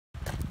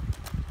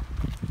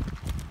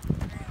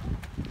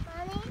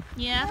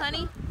Yeah,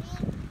 honey?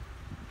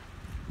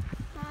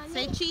 Mommy.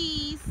 Say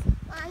cheese.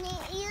 Mommy,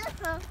 you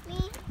help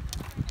me.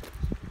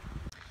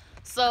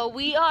 So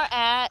we are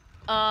at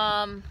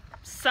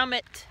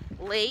Summit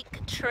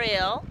Lake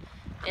Trail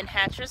in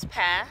Hatcher's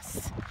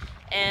Pass,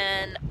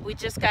 and we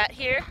just got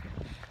here.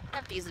 I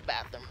have to use the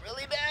bathroom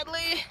really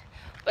badly,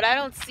 but I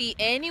don't see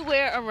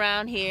anywhere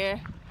around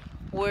here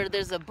where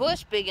there's a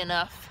bush big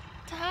enough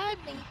to hide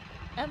me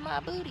and my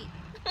booty.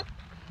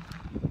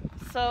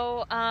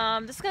 So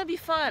this is gonna be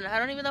fun. I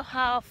don't even know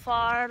how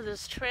far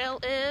this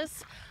trail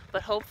is,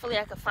 but hopefully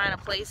I can find a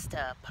place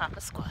to pop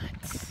a squat.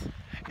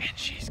 And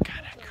she's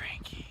kind of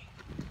cranky.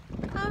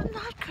 I'm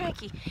not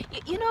cranky.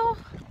 You know,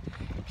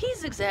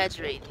 he's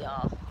exaggerating,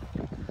 y'all.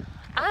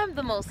 I'm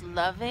the most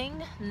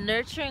loving,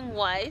 nurturing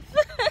wife.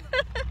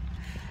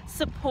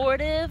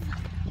 Supportive,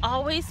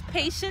 always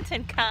patient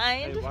and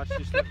kind. Hey, watch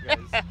your step,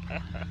 guys.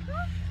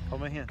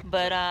 Hold my hand.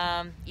 But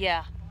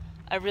yeah,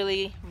 I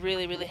really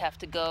have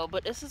to go.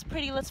 But this is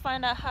pretty. Let's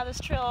find out how this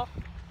trail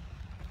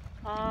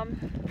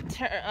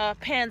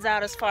pans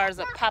out as far as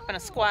popping a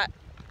squat.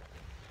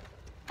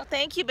 Oh,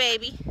 thank you,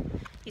 baby.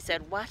 He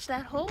said, watch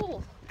that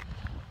hole.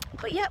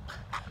 But yep,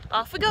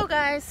 off we go,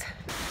 guys.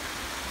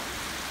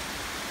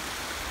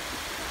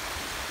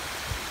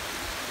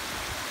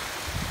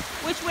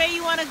 Which way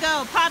you want to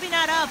go? Probably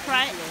not up,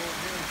 right?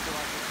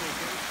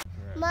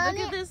 Mommy.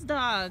 Look at this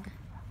dog.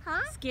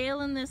 Huh?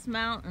 Scaling this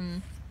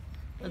mountain,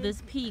 or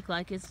this peak,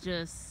 like it's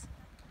just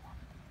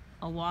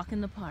a walk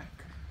in the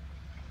park.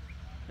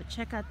 But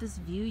check out this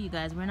view, you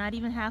guys. We're not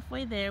even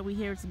halfway there. We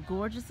hear it's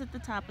gorgeous at the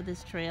top of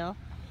this trail.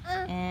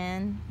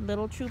 And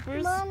little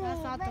troopers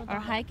are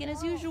hiking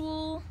as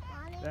usual.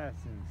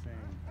 That's insane.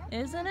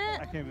 Isn't it?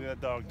 I can't believe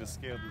that dog just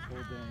scaled this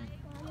whole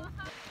thing.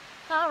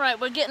 All right,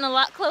 we're getting a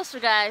lot closer,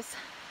 guys.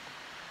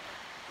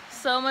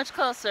 So much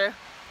closer.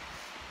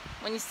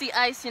 When you see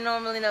ice, you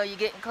normally know you're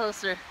getting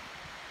closer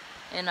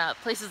in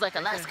places like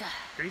Alaska.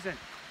 Grayson.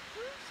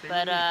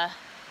 But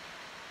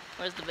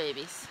where's the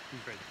babies?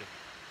 He's right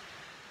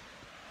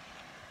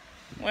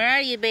there. Where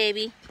are you,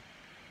 baby?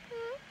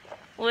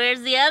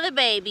 Where's the other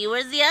baby?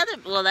 Where's the other?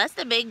 Well, that's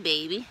the big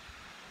baby.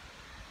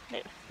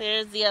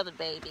 There's the other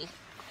baby.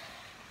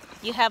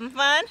 You having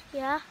fun?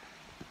 Yeah.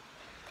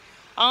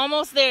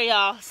 Almost there,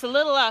 y'all. It's a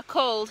little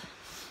cold.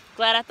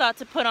 Glad I thought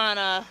to put on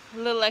a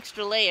little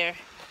extra layer.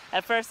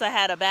 At first I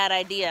had a bad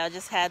idea. I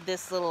just had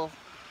this little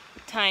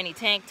tiny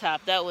tank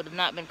top. That would have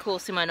not been cool.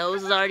 See, my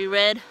nose is already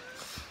red.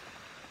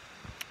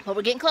 But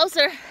we're getting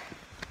closer.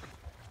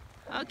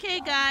 Okay,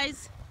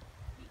 guys.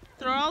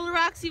 Throw all the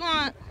rocks you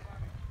want.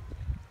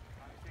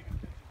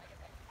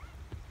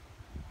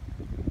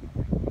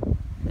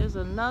 There's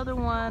another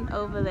one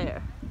over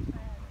there.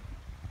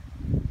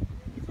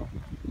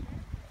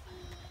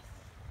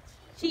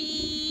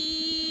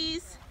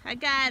 Cheese! I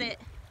got it.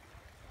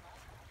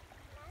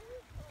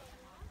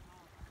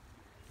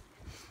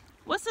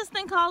 What's this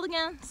thing called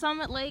again?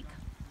 Summit Lake?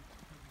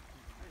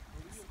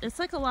 It's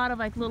like a lot of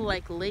like little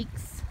like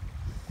lakes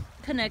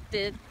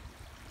connected,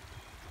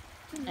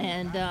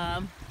 and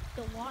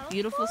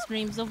beautiful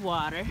streams of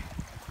water.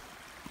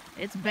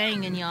 It's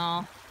banging,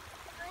 y'all.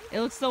 It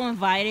looks so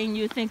inviting.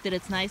 You would think that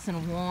it's nice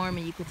and warm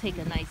and you could take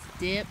a nice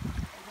dip.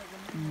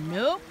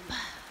 Nope.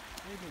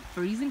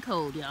 Freezing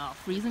cold, y'all.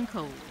 Freezing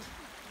cold.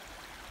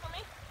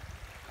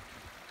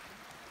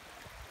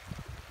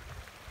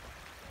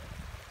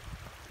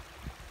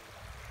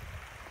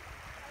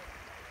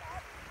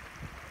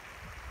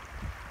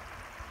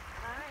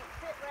 Alright,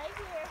 sit right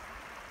here.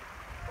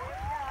 There we go.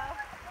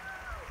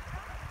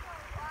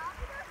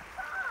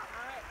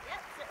 Alright,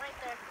 yep, sit right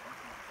there.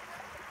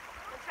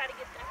 We'll try to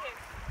get down here.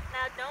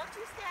 Now don't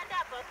you stand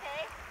up,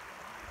 okay?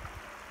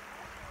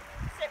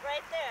 Sit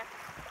right there.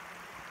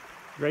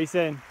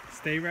 Grayson,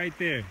 stay right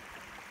there. Okay.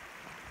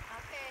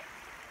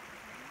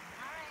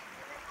 Alright,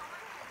 and then hold my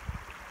hand.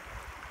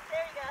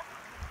 There you go.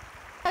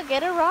 Oh,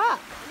 get a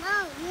rock.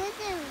 No, you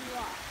can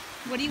walk.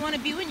 What do you want to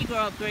be when you grow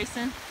up,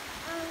 Grayson?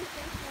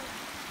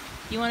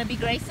 You want to be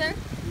Grayson?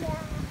 Yeah.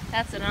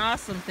 That's an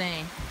awesome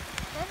thing.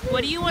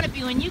 What do you want to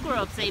be when you grow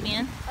up,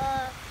 Sabian?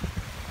 A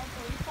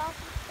police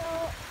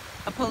officer.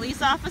 A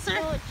police officer?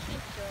 Or a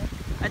teacher.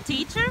 A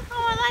teacher?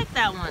 Oh, I like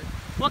that one.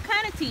 What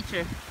kind of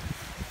teacher?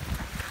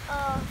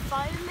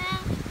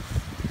 Fireman.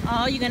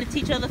 Oh, you're going to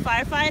teach other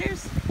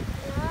firefighters?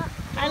 Yeah.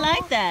 I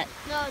like that.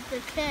 No, the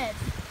kids.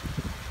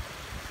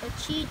 A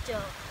teacher.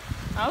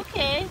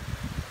 Okay.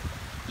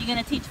 You going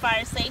to teach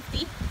fire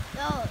safety?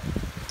 No.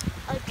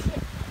 A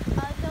kid.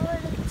 I don't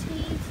want to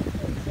teach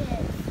the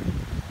kids.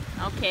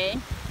 Okay.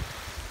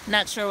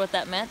 Not sure what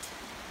that meant.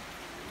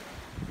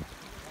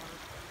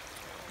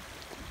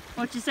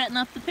 What you setting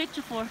up the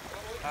picture for?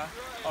 Huh?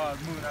 Oh,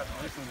 moving out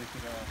this one. They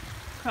could,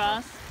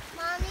 Cross.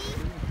 Mommy.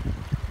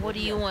 What do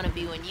you want to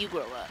be when you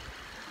grow up?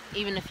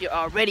 Even if you're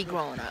already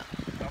growing up.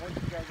 I want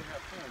you guys to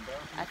have fun, bro.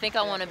 I think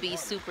I want to be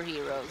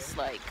superheroes,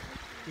 like,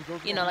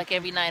 you know, like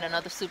every night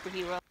another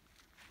superhero.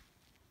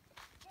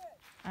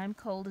 I'm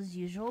cold as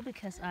usual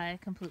because I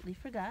completely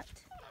forgot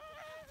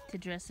to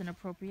dress in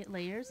appropriate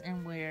layers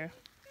and wear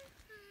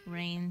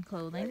rain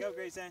clothing. Go,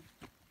 Grayson.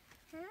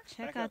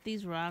 Check out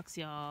these rocks,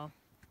 y'all.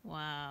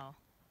 Wow.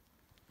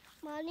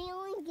 Mommy, I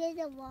want to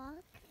get a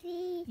rock.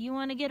 See? You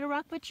want to get a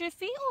rock, but your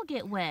feet will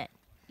get wet.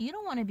 You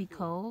don't want to be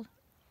cold.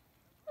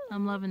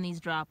 I'm loving these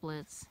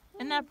droplets.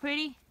 Isn't that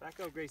pretty? Back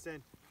up,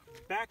 Grayson.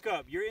 Back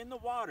up. You're in the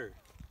water.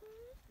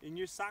 And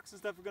your socks and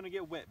stuff are going to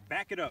get wet.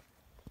 Back it up.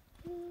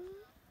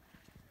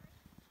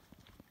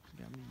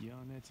 Got me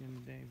yelling at you in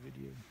the dang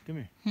video.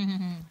 Come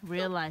here.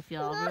 Real life,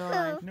 y'all. Real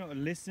life. No,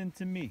 listen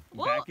to me.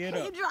 Whoa, Back it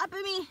you're up.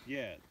 dropping me.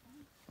 Yeah.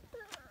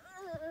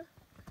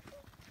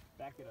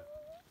 Back it up.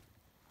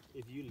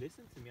 If you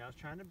listen to me, I was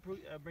trying to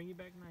bring you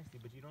back nicely,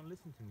 but you don't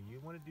listen to me.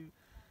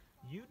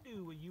 You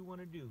do what you want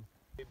to do.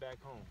 Get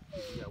back home.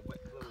 You got wet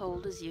clothes.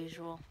 Cold as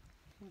usual.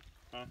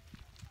 Huh?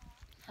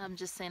 I'm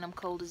just saying I'm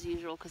cold as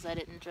usual because I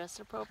didn't dress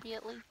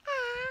appropriately.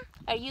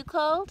 Are you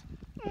cold?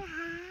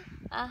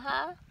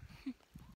 Uh-huh.